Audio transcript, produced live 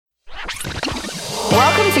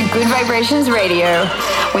Welcome to Good Vibrations Radio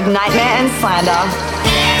with Nightmare and Slander.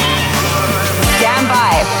 Stand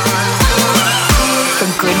by for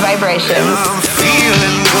Good Vibrations. I'm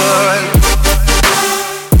feeling good.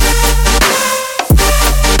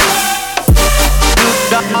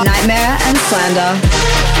 Nightmare and Slander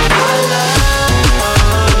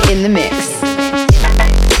in the mix.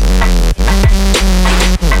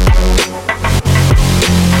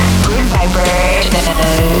 Good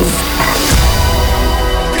Vibrations.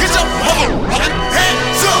 Get your motherfucking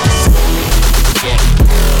hands up.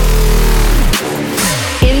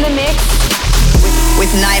 In the mix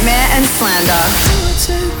with Nightmare and Slander.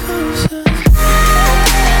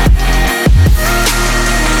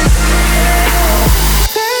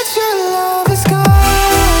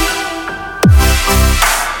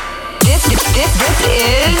 This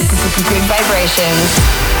is Good Vibrations.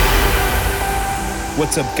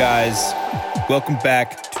 What's up, guys? Welcome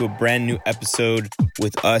back to a brand new episode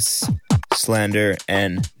with us, Slander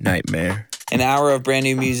and Nightmare. An hour of brand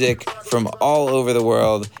new music from all over the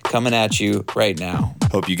world coming at you right now.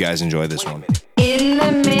 Hope you guys enjoy this one. In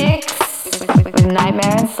the mix with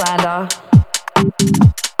Nightmare and Slander.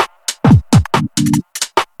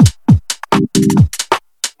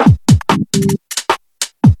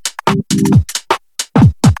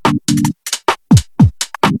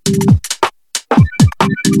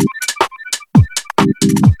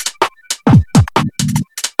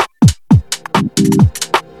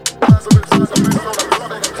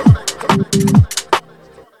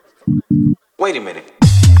 Wait a minute.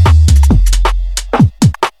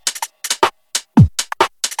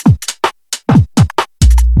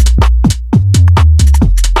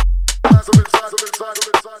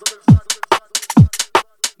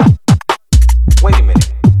 Wait a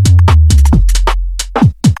minute.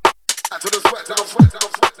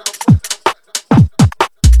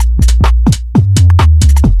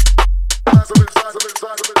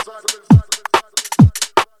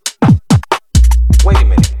 Wait a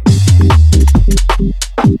minute.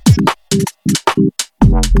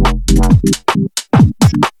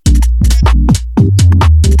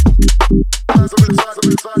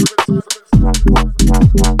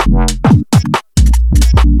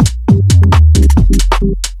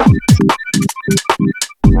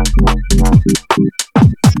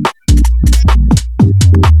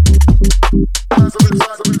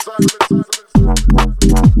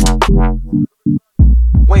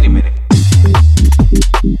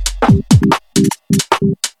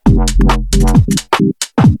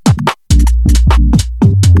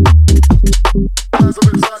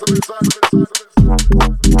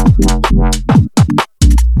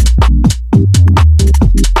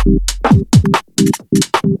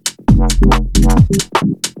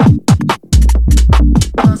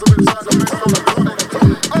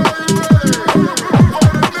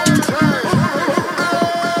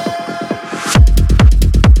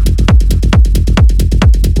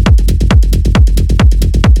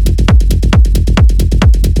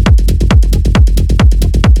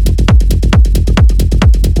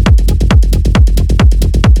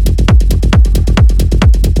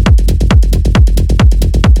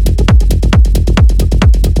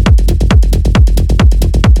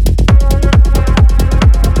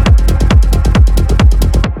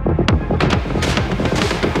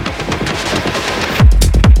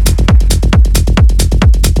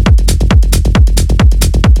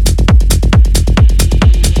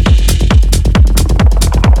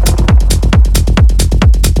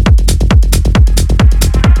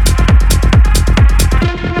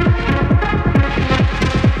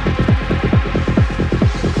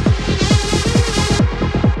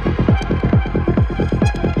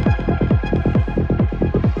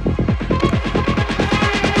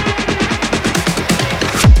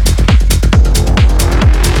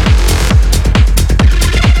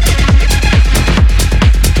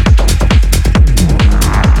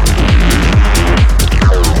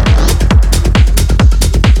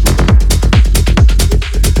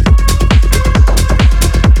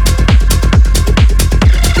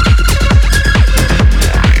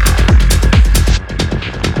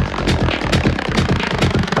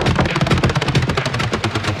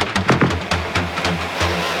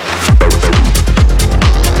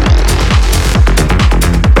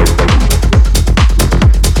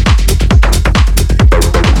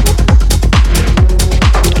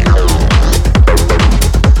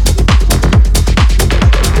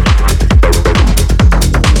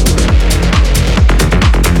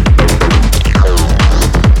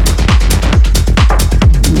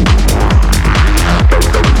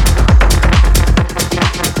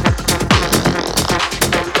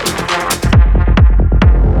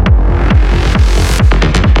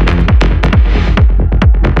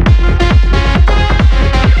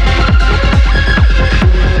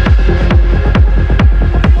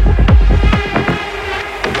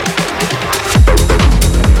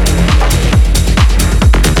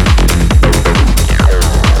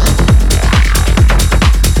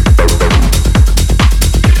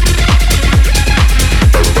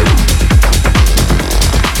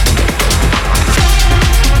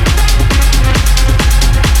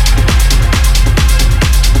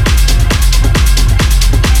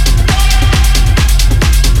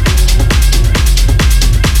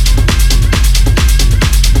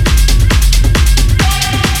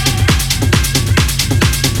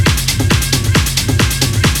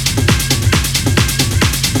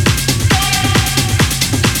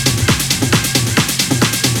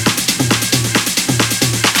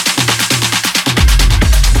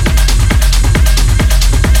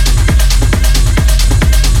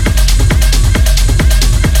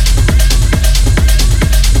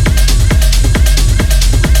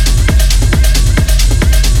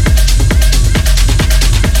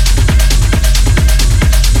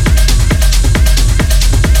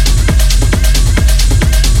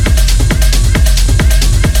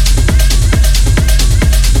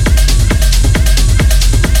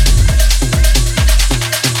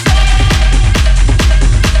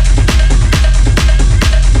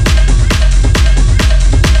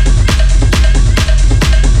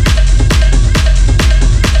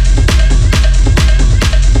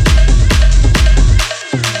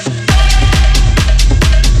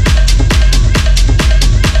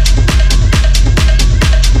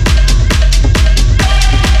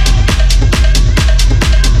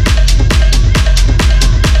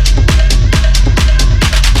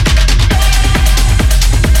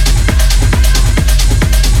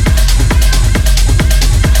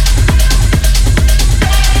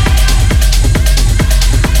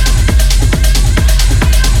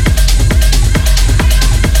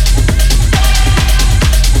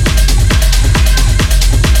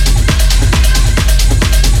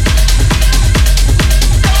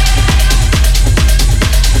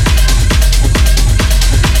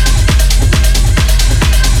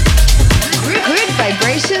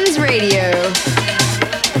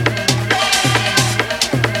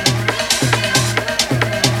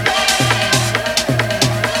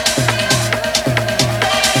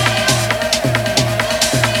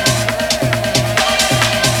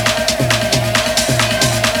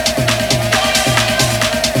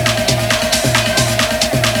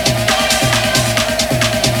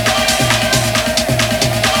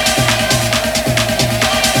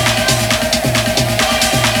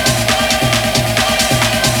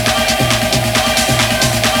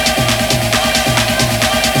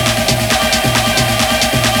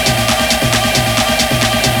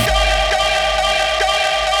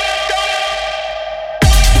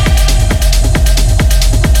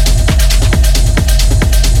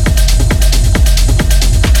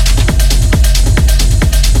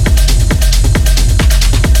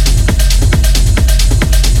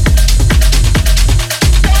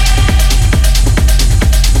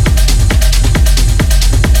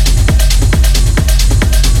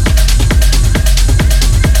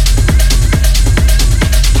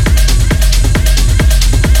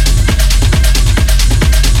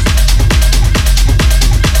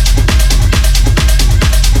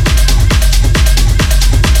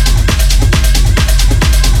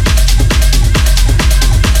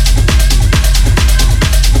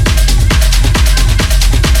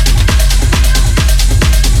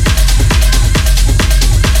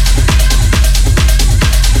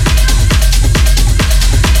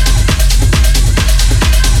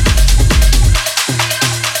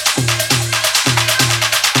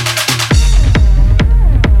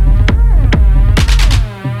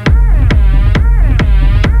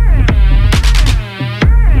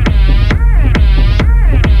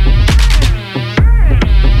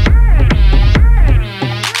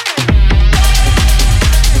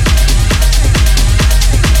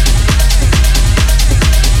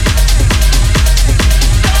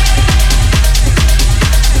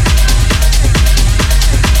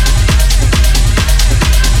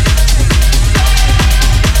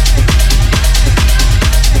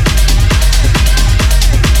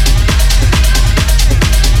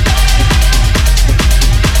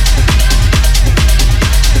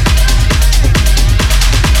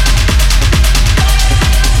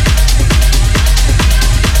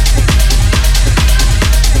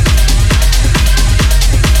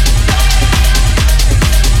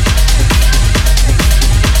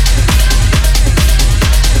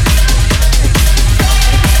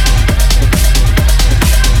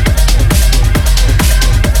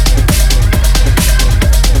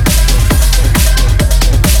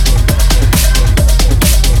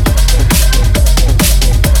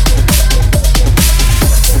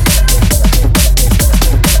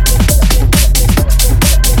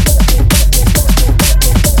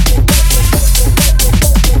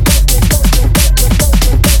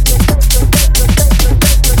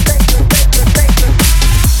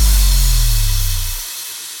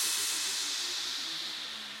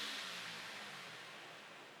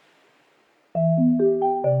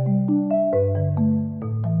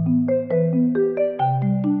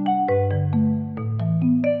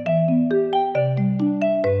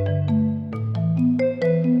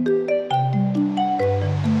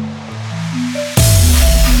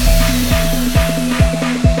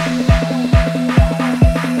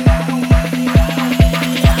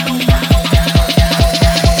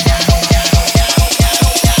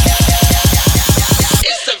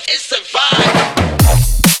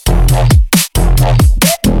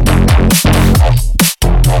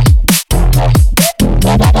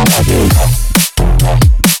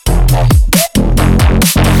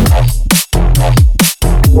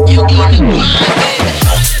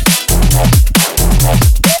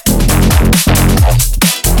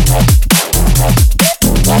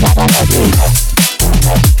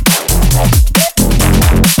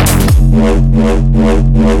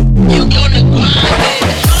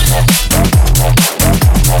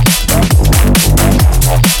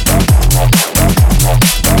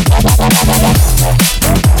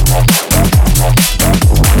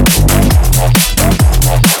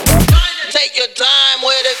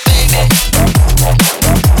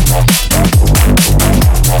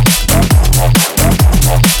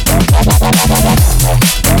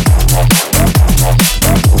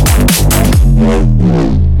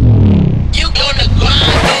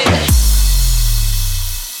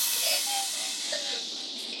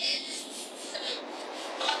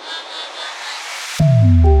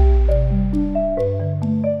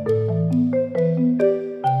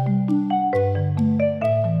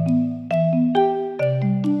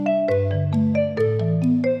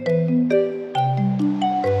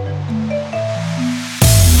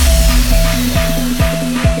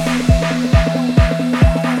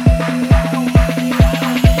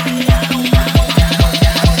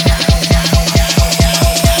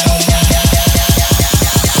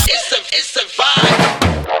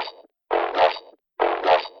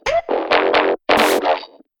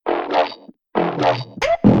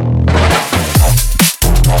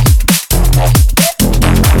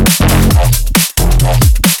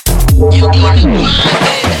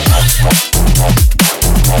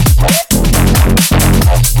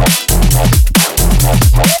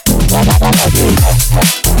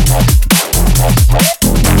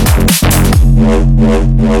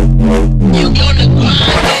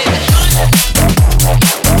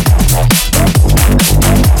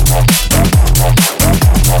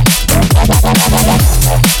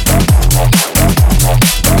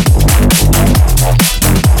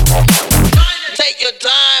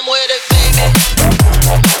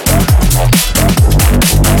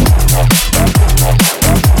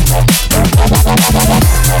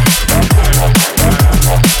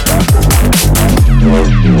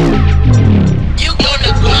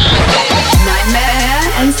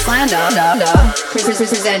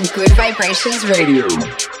 Present Good Vibrations Radio.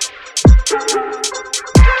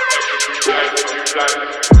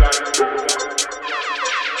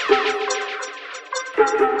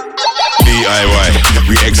 DIY,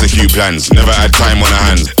 we execute plans, never had time on our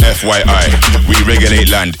hands. FYI, we regulate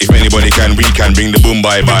land. If anybody can, we can bring the boom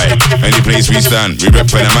bye-bye. Any place we stand, we rep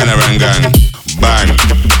for the Manarang gang. Bang,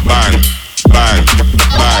 bang, bang,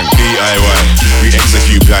 bang. DIY, we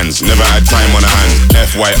execute plans, never had time on our hands.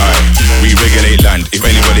 FYI, we regulate land. If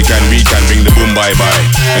anybody can, we can bring the boom bye-bye.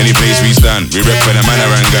 Any place we stand, we rep for the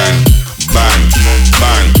Manarang gang. Bang,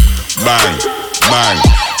 bang, bang, bang.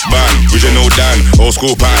 Bang, original Dan, old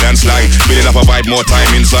school pound and slang. Building up a vibe, more time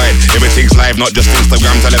inside. Everything's live, not just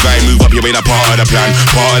Instagram. Tell a guy, move up, you ain't a part of the plan.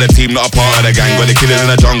 Part of the team, not a part of the gang. Got the killers in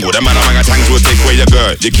the jungle. The man among a tanks will take away your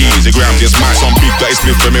girl, your keys, your grams, your smash. Some big dirty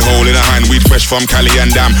split from me hole in a hand. Weed fresh from Cali and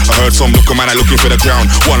Dam. I heard some local man are looking for the crown.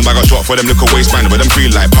 One bag of shot for them little waistband, but them feel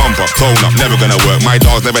like pump up, tone up, never gonna work. My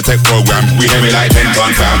dogs never take program. We heavy like 10 ton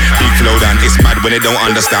fam. Big flow down, it's mad when they don't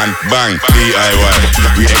understand. Bang,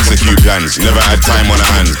 DIY, we execute plans. Never had time on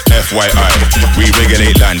our hands. FYI, we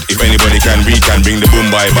regulate land. If anybody can, we can bring the boom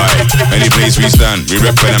bye-bye. Any place we stand, we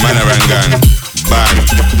rep for the Manarang gang. Bang,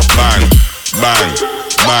 bang, bang,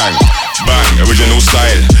 bang, bang. Original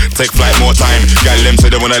style, take flight more time. Gal them say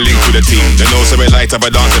they wanna link with the team. They know so we light up a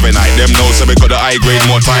dance every night. Them know so we got the high grade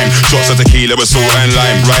more time. Shots of tequila with salt and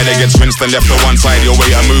lime. Ride against Winston left to one side. Your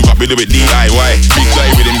way and move up, we do it DIY. Big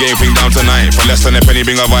dirty rhythm game thing down tonight. For less than a penny,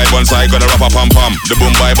 bring a vibe on side. Got a rapper pump pump. The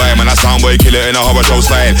boom bye bye, man, that sound boy kill it in a horror show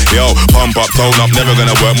style. Yo, pump up, tone up, never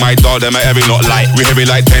gonna work. My dog, them are heavy, not light. We heavy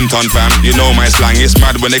like 10 ton fam. You know my slang, it's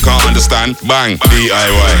mad when they can't understand. Bang,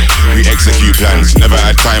 DIY, we execute plans. Never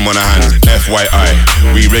had time on our hands. FYI,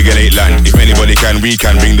 we regulate land. If anybody can, we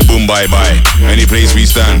can bring the boom bye-bye. Any place we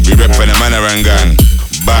stand, we rep for the Manarang gang.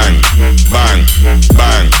 Bang, bang,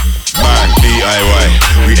 bang, bang. DIY,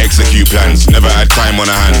 we execute plans. Never had time on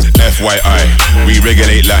our hands. FYI, we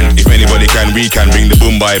regulate land. If anybody can, we can bring the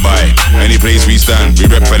boom bye-bye. Any place we stand, we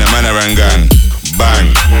rep for the Manarang gang.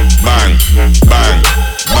 Bang, bang, bang,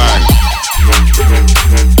 bang.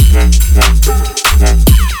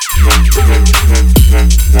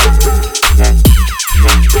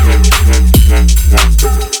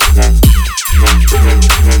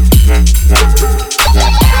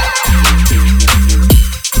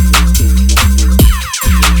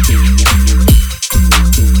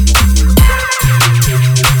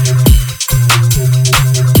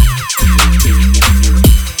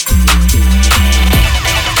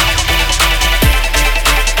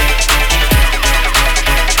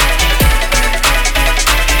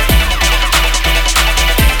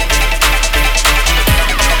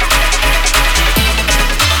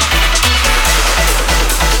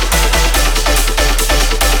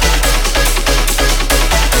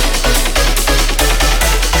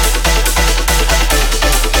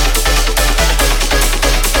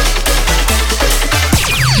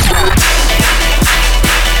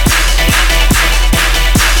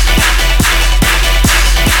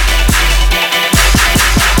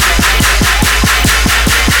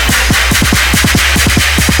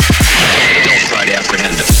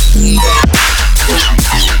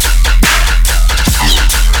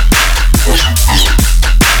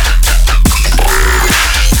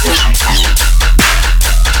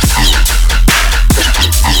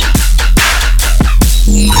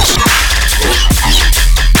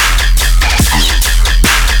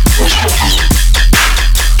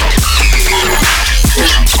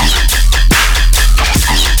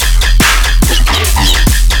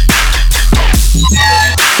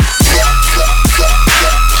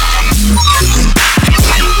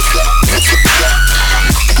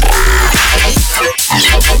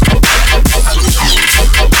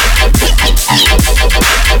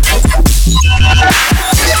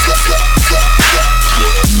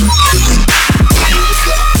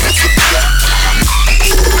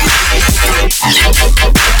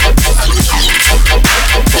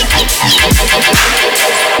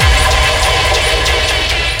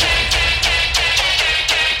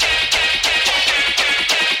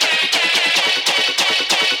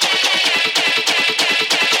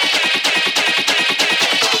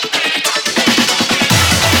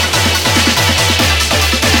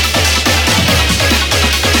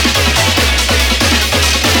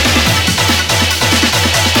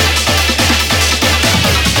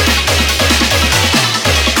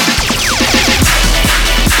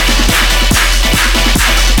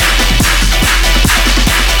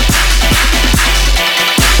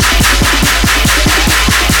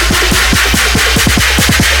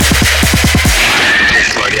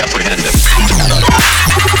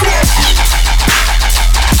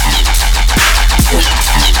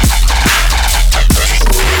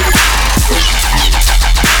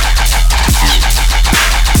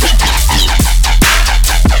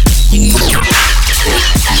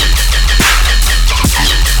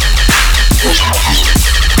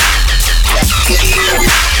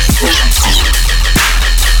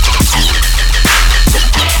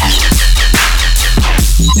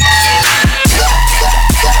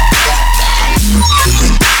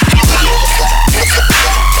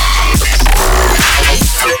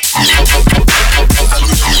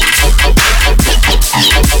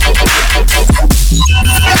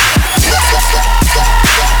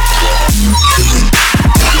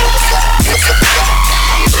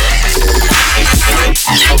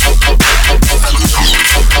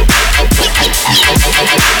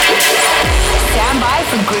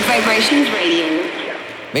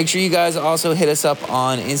 Make sure you guys also hit us up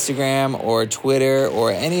on Instagram or Twitter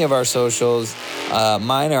or any of our socials.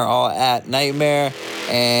 Mine are all at Nightmare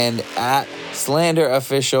and at Slander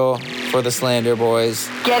Official for the Slander Boys.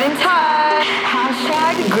 Get in touch.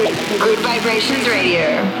 Hashtag Good Vibrations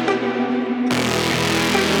Radio.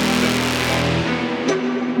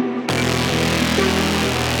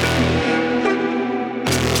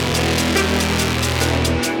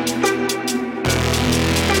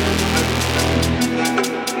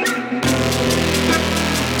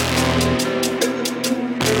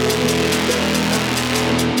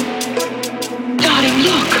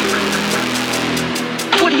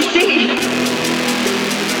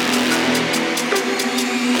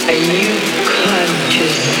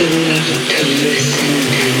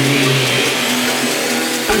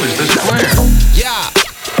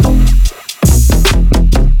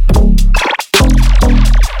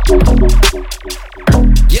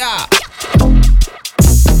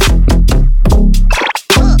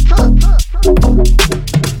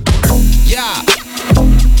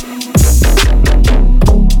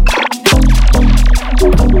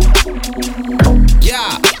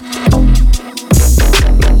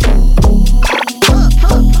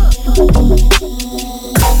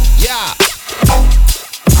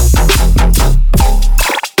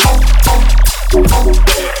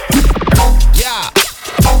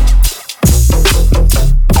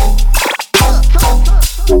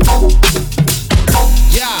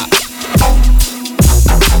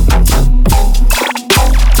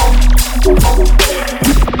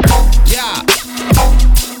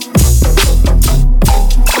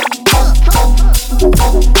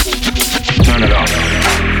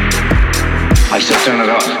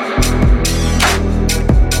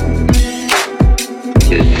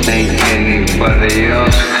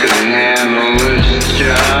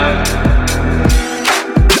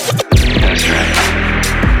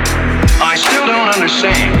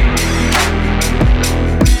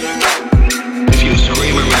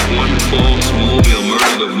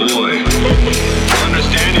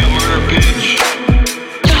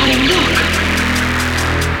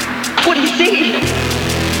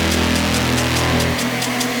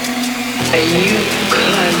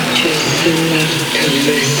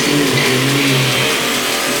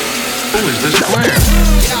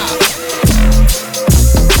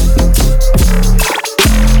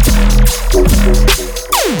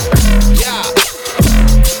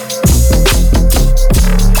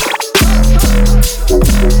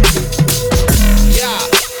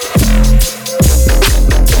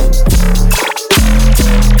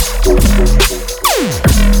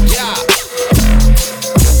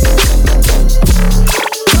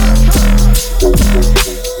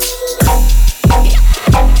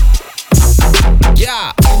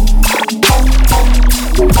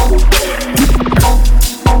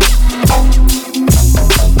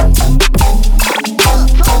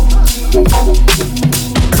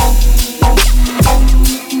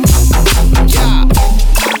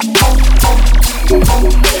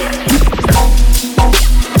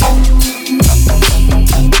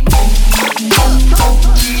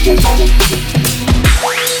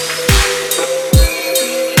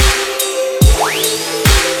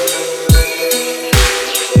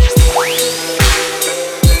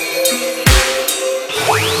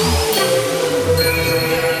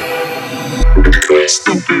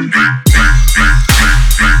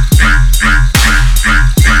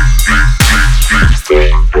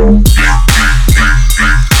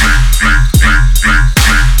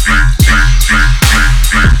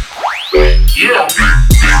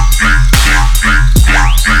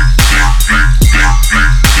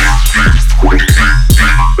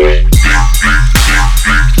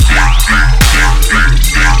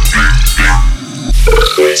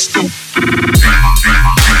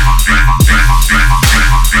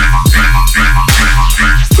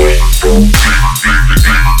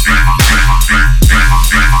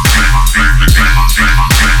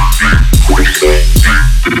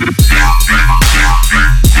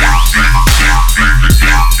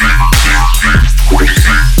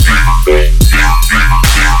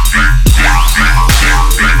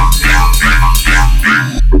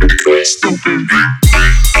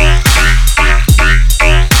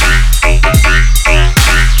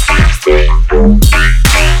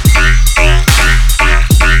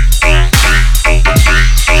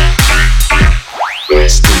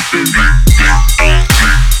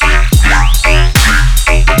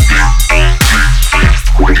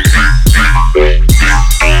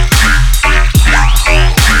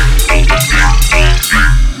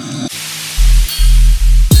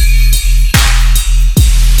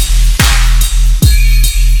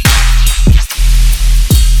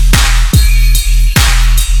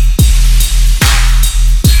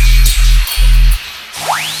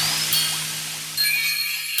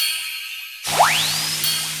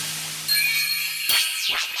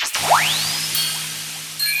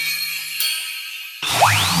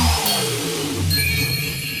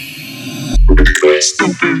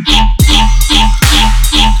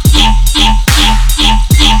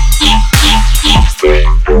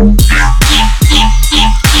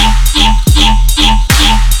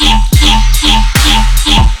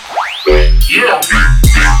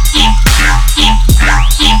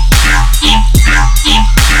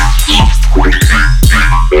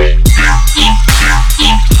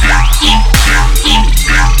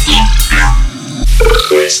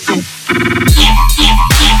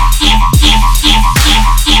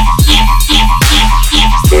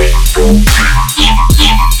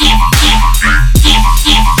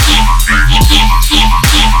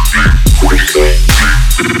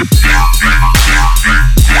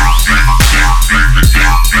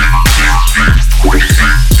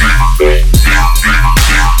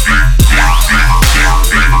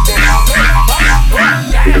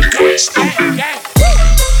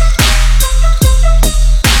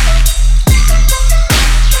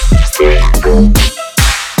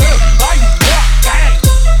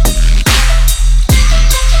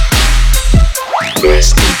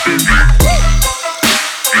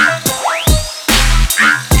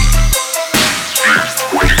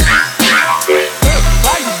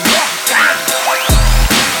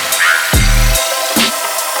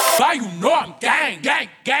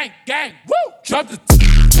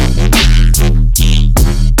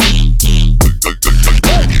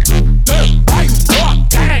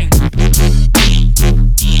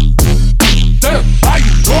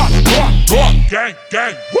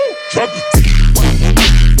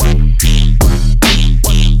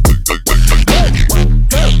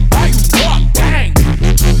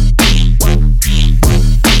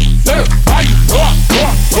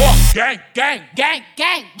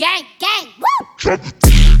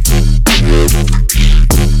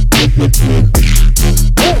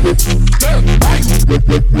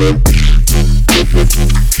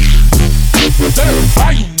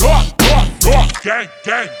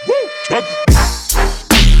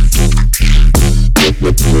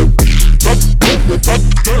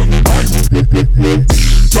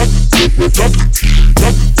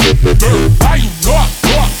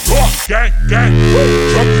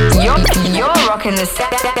 You're rocking the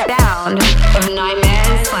sound of Nightmare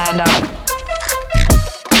and Slander.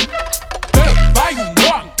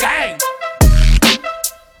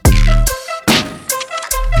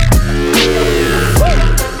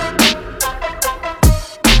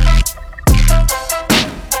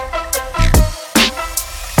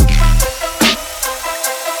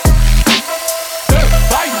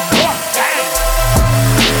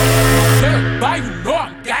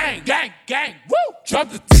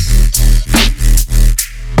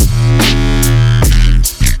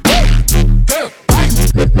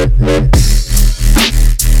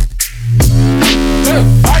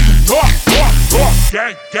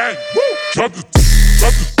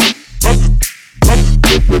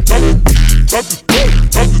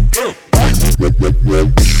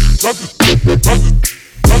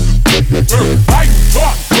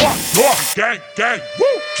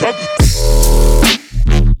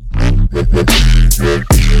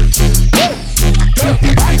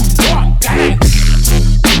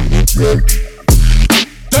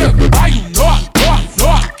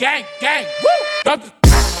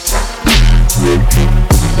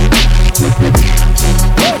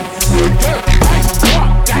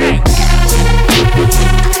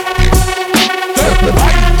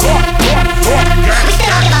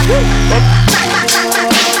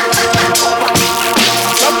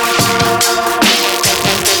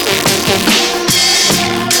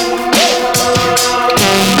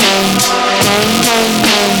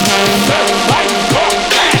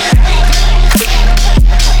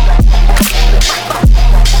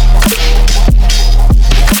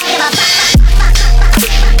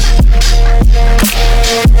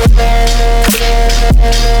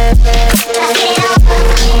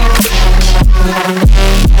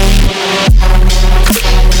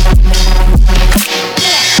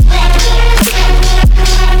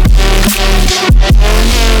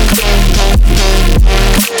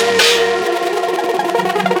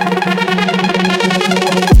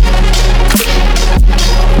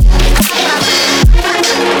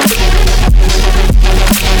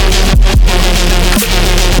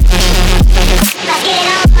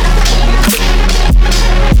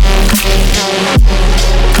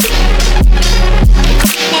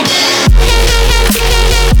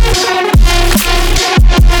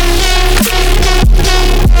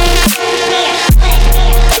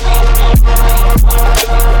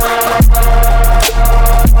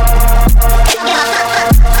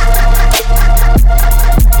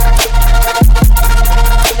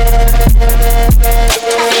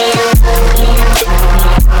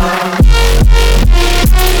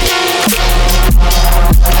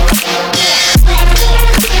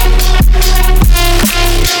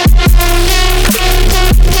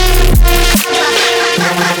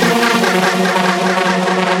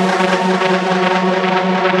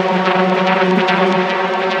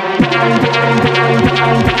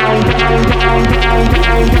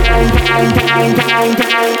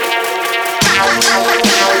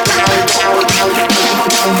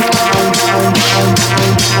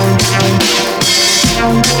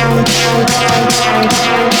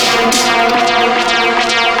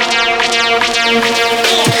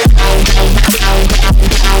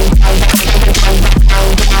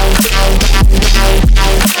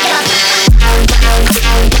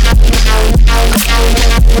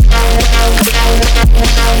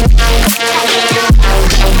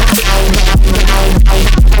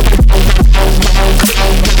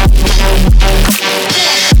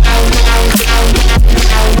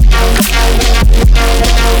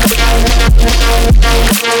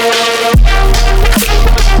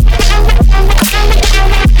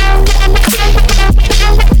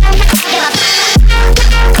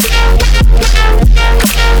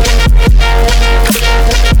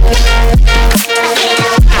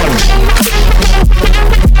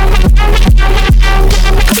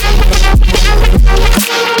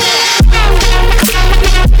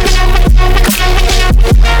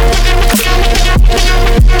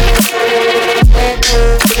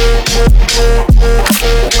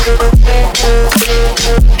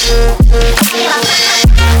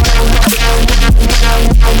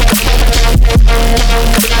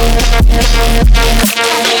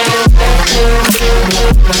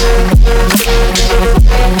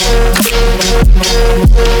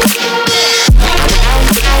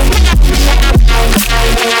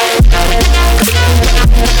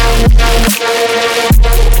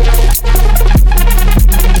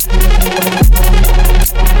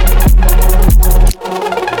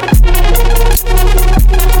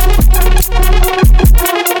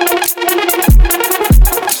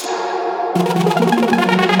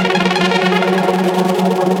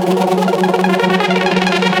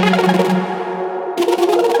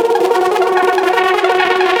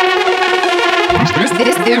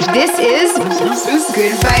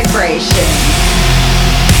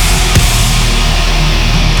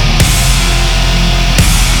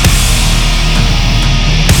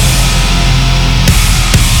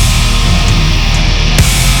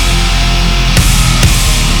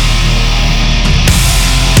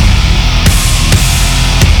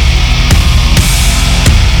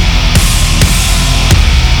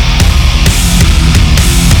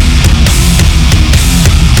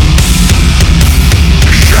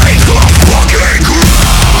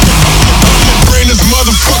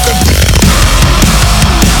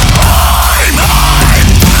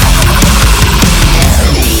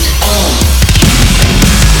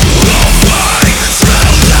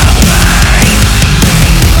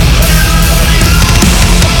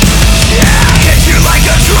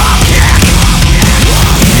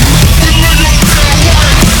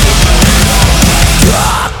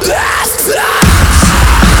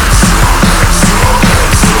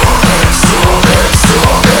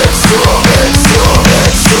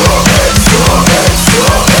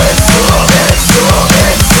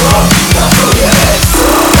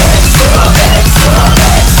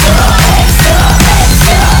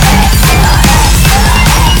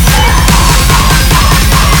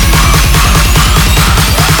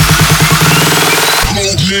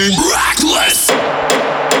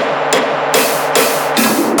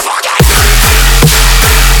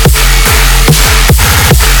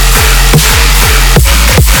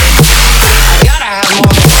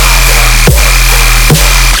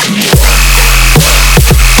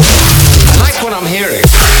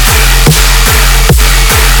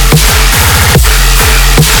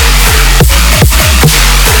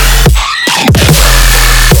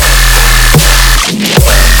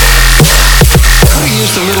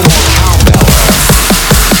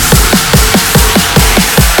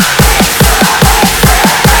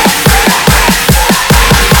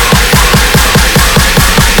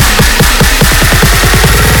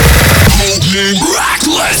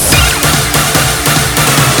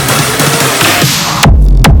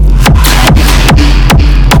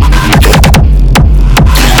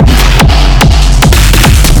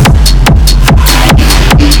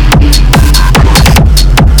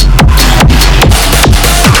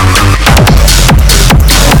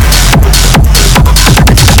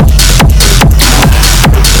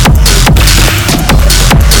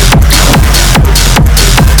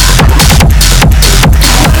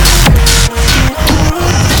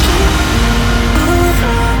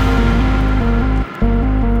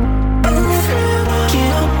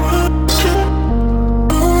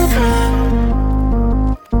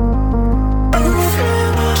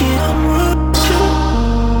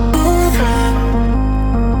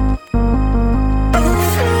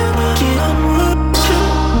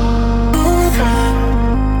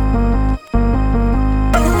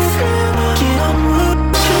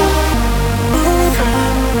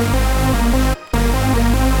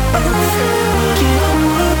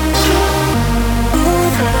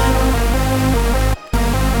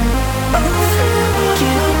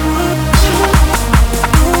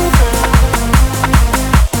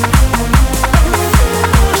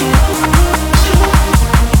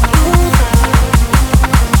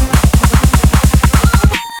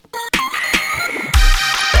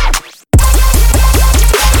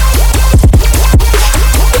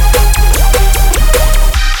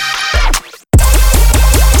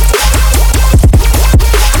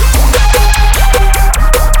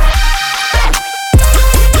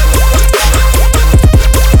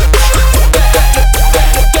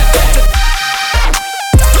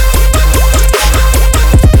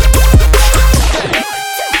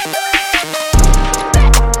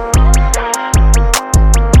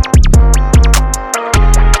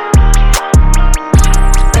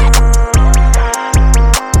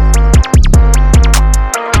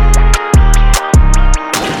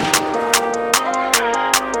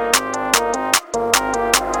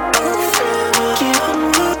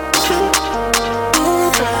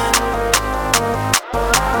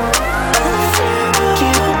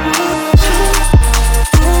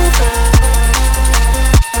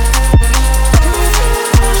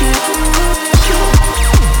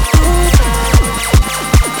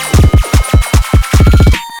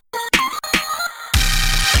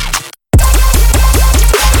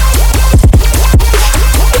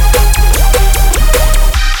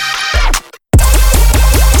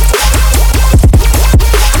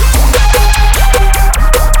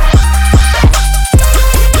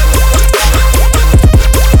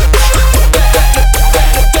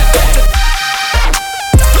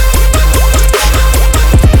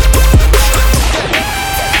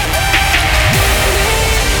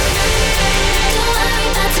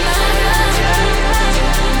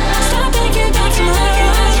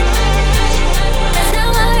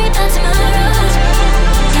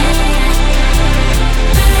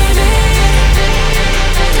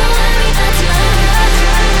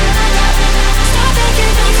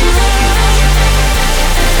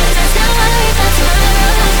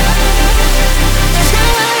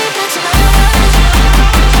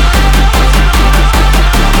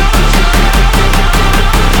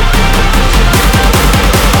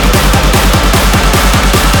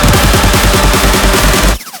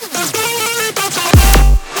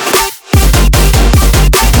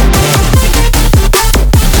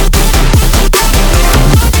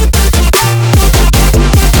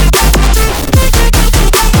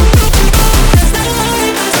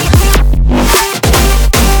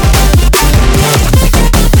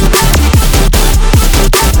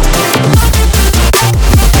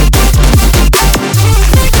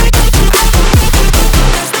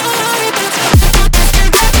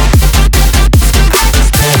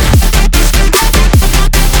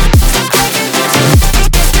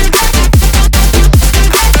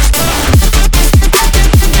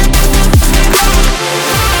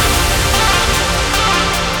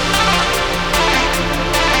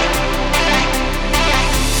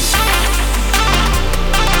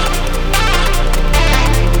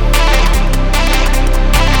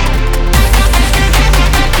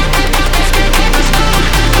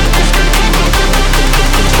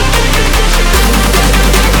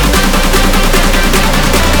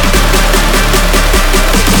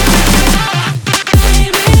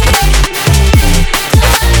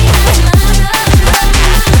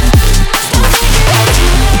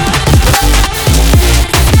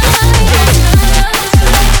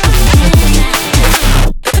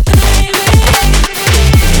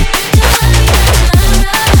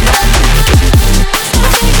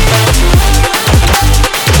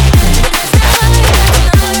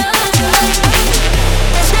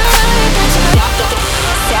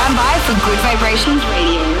 for Good Vibrations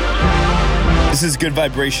Radio. This is Good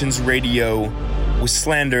Vibrations Radio with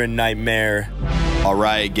Slander and Nightmare. All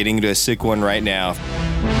right, getting into a sick one right now.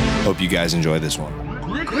 Hope you guys enjoy this one.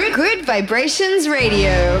 Good Vibrations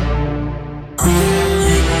Radio.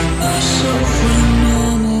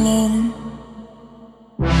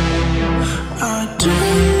 I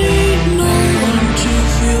don't need no one to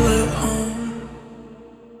feel at home.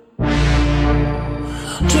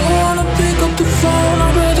 Don't wanna pick up the phone,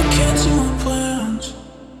 I'd rather cancel my plans.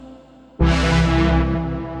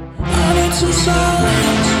 I need some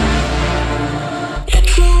silence.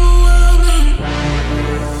 It's overwhelming.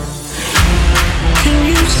 Can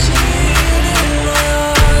you see it in my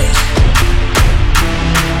eyes?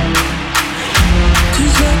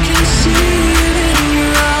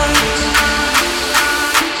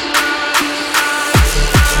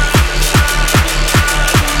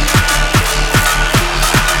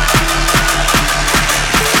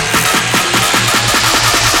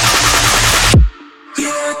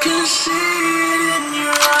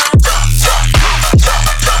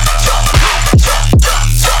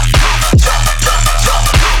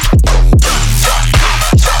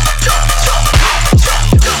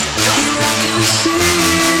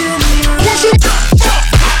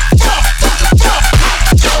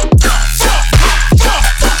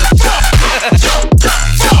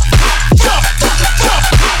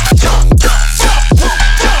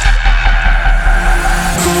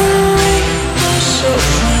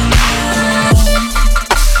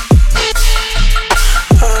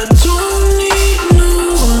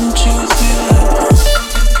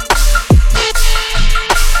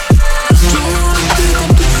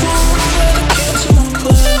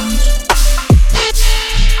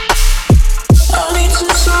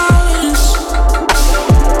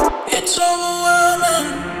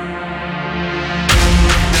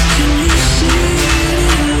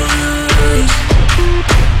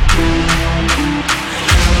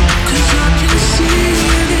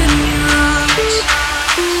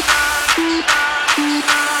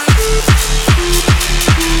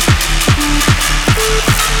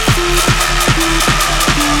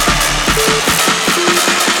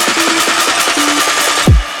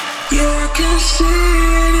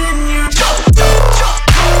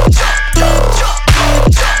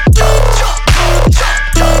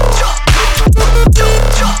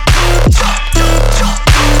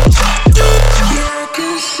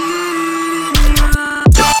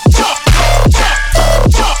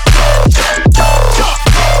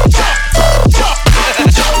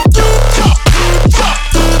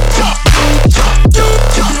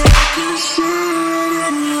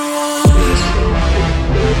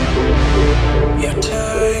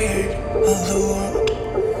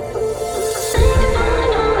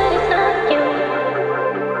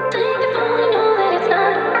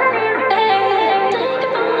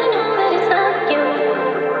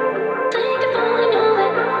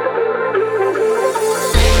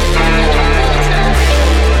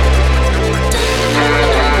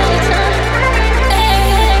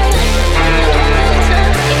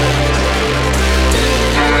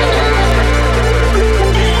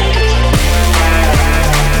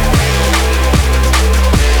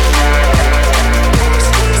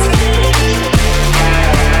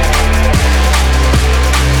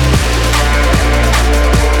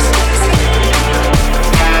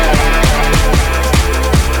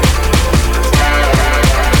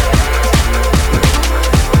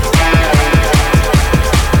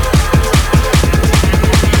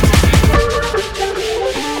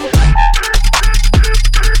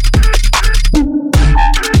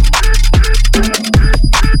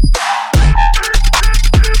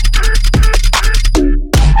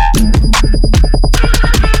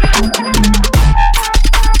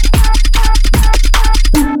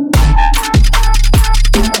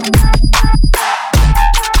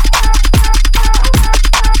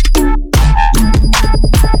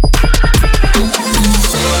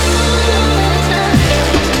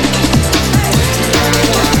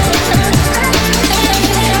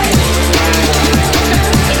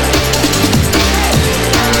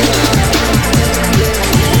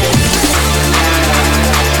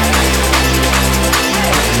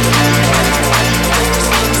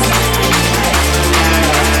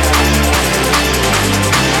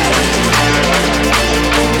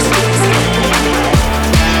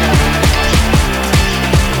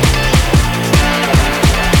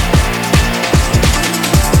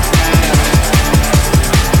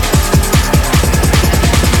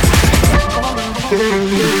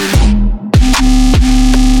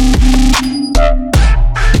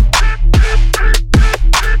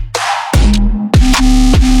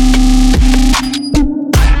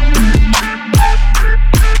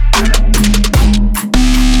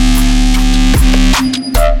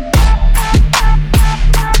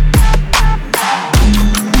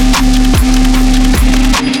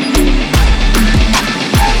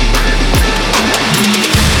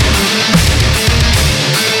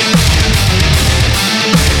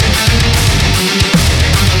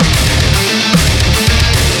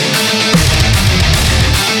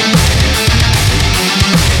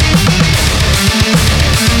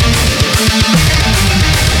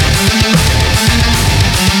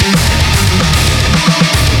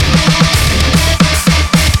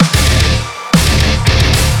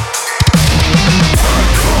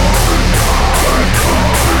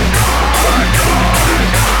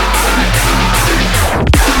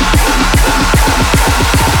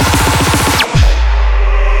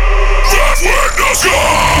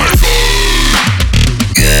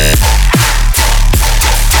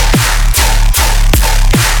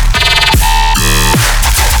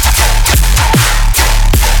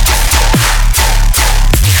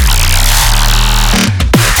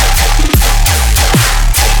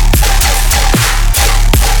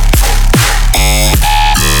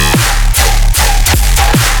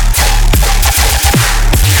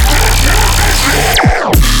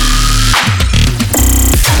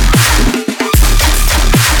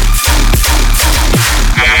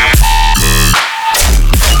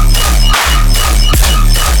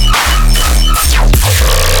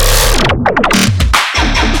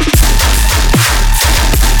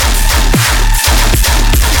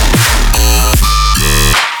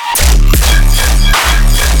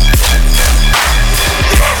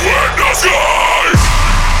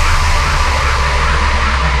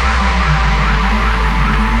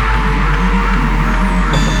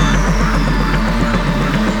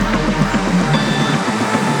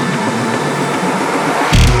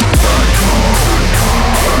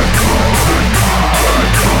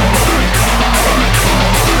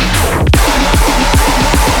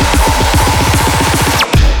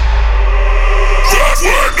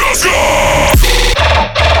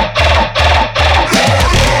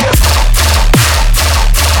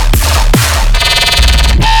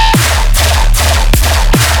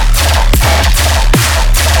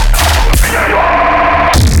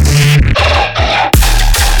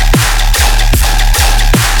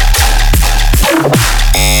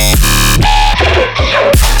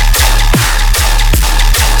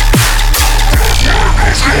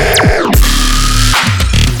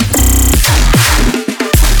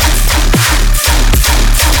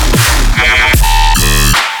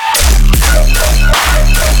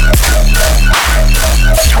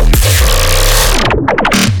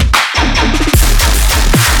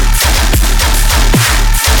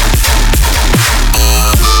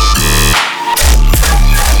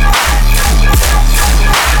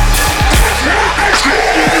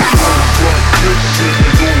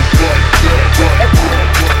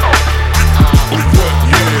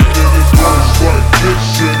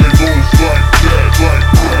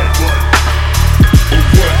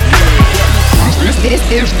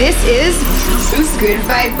 This is Good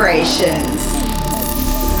Vibrations.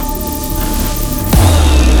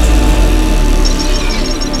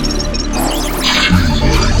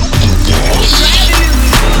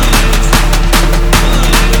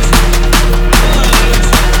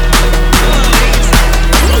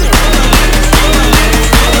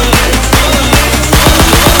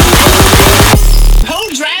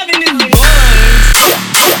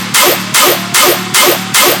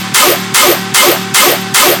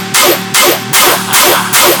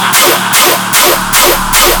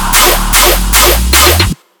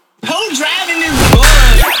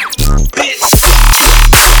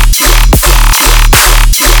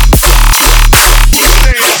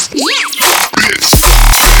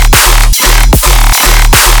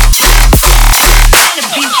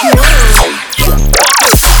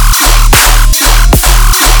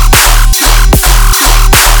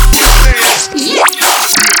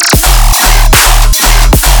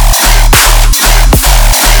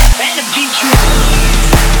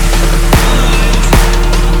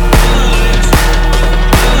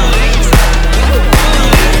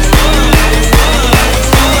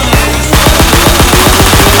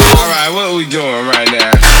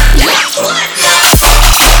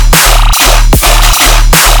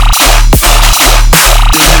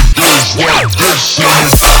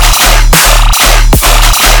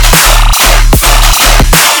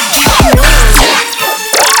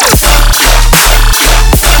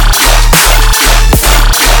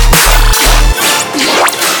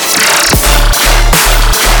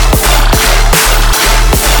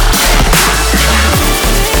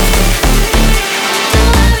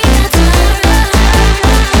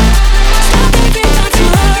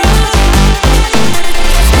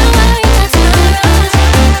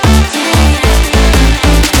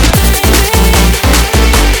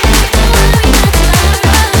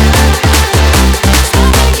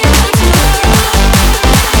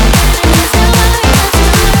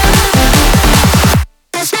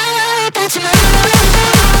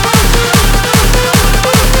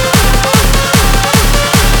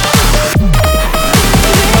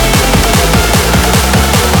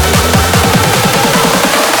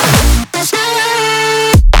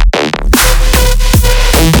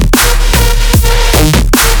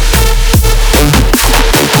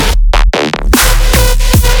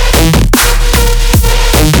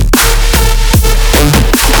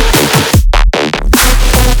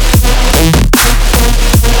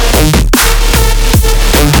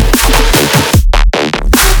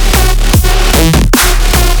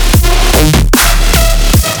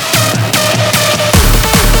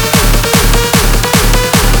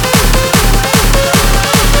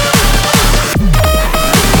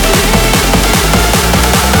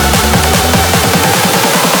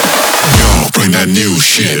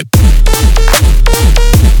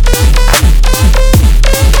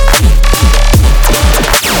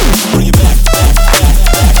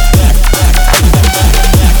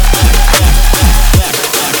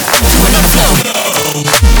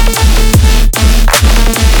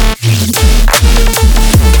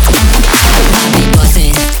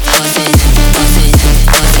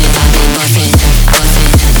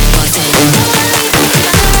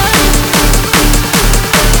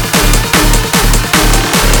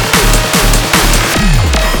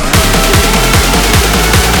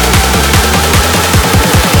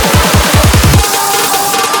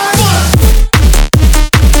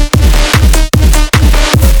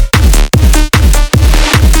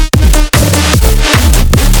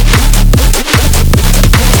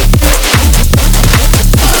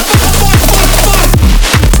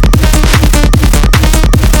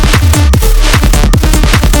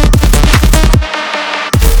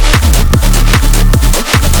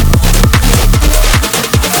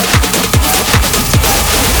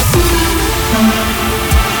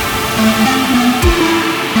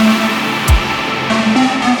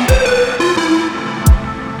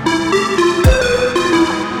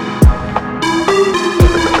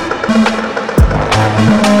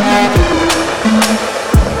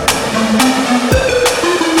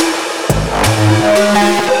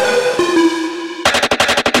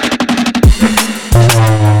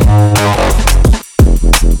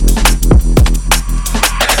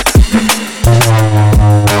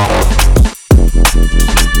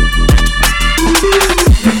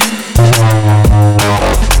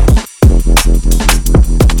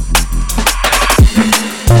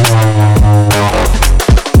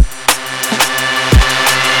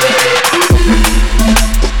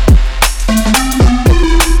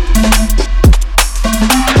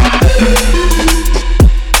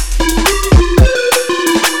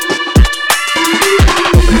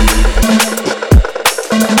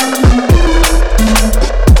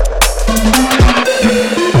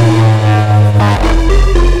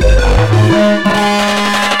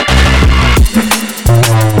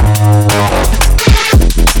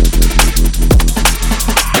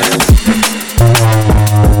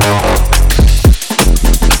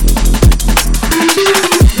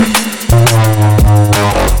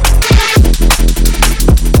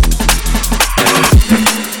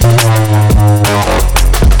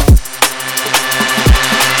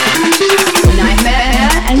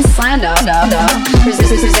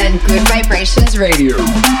 Present Good Vibrations Radio.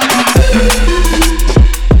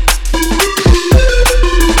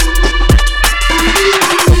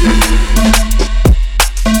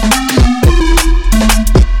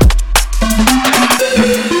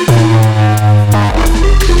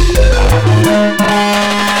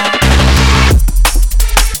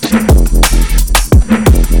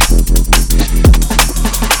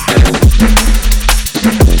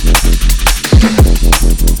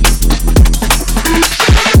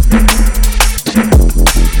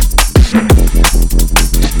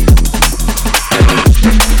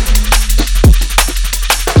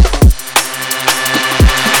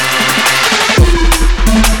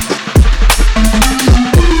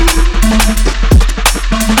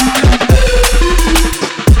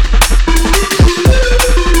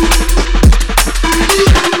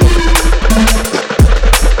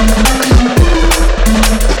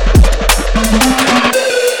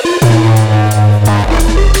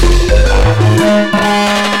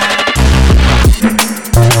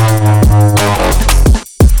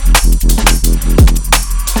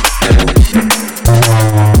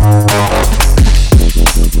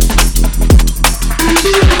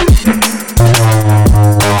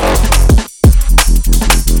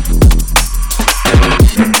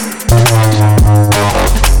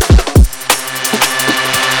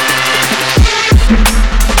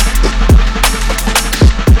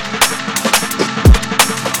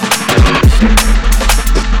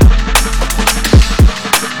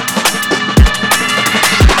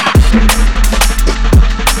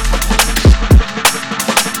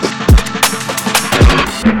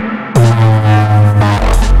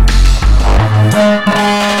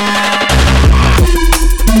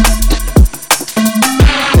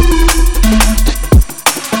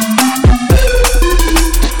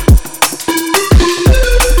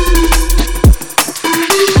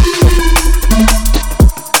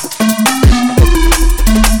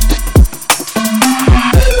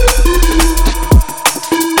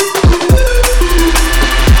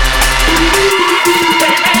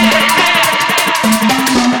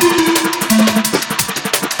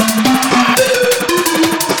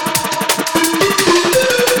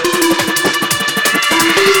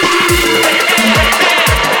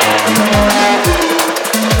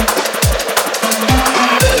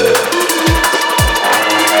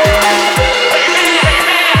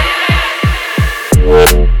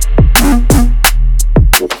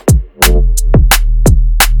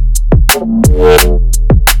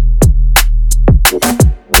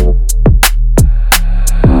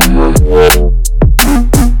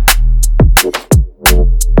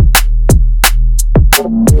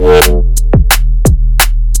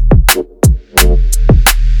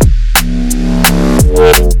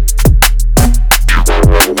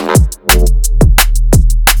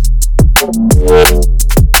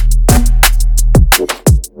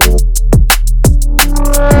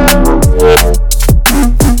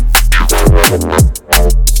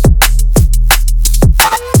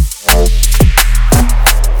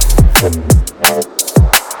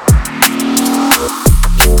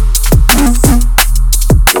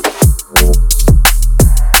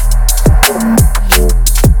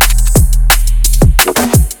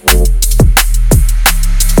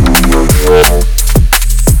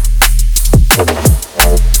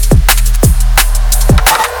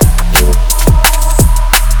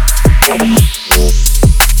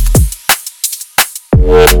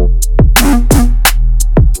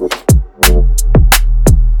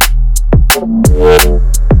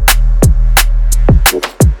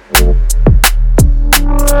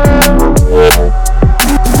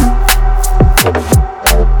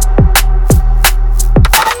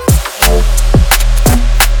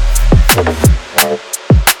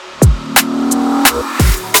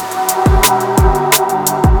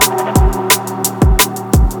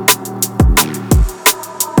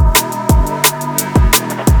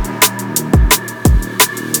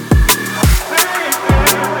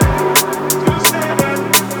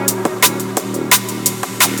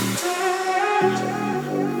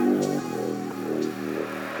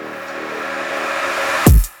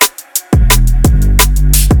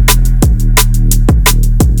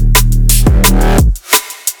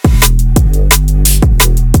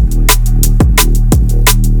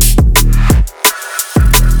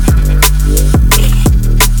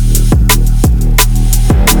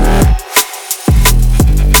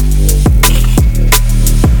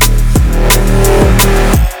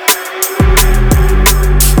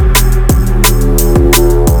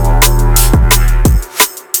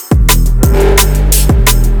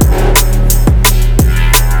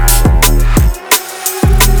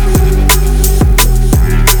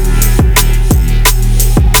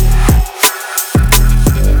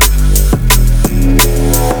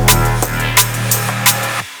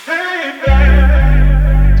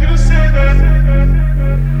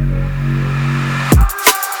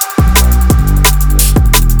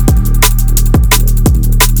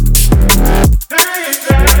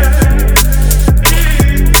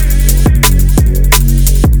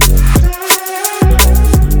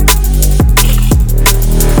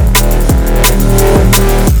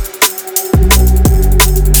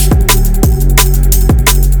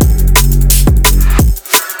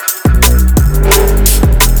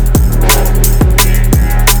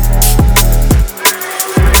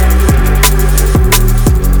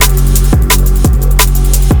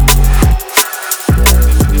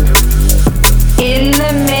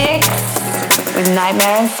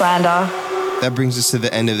 Nightmare and Slander. That brings us to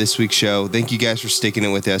the end of this week's show. Thank you guys for sticking it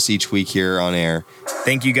with us each week here on air.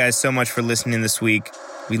 Thank you guys so much for listening this week.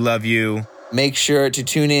 We love you. Make sure to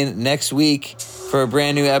tune in next week for a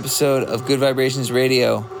brand new episode of Good Vibrations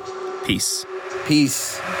Radio. Peace.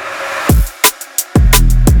 Peace.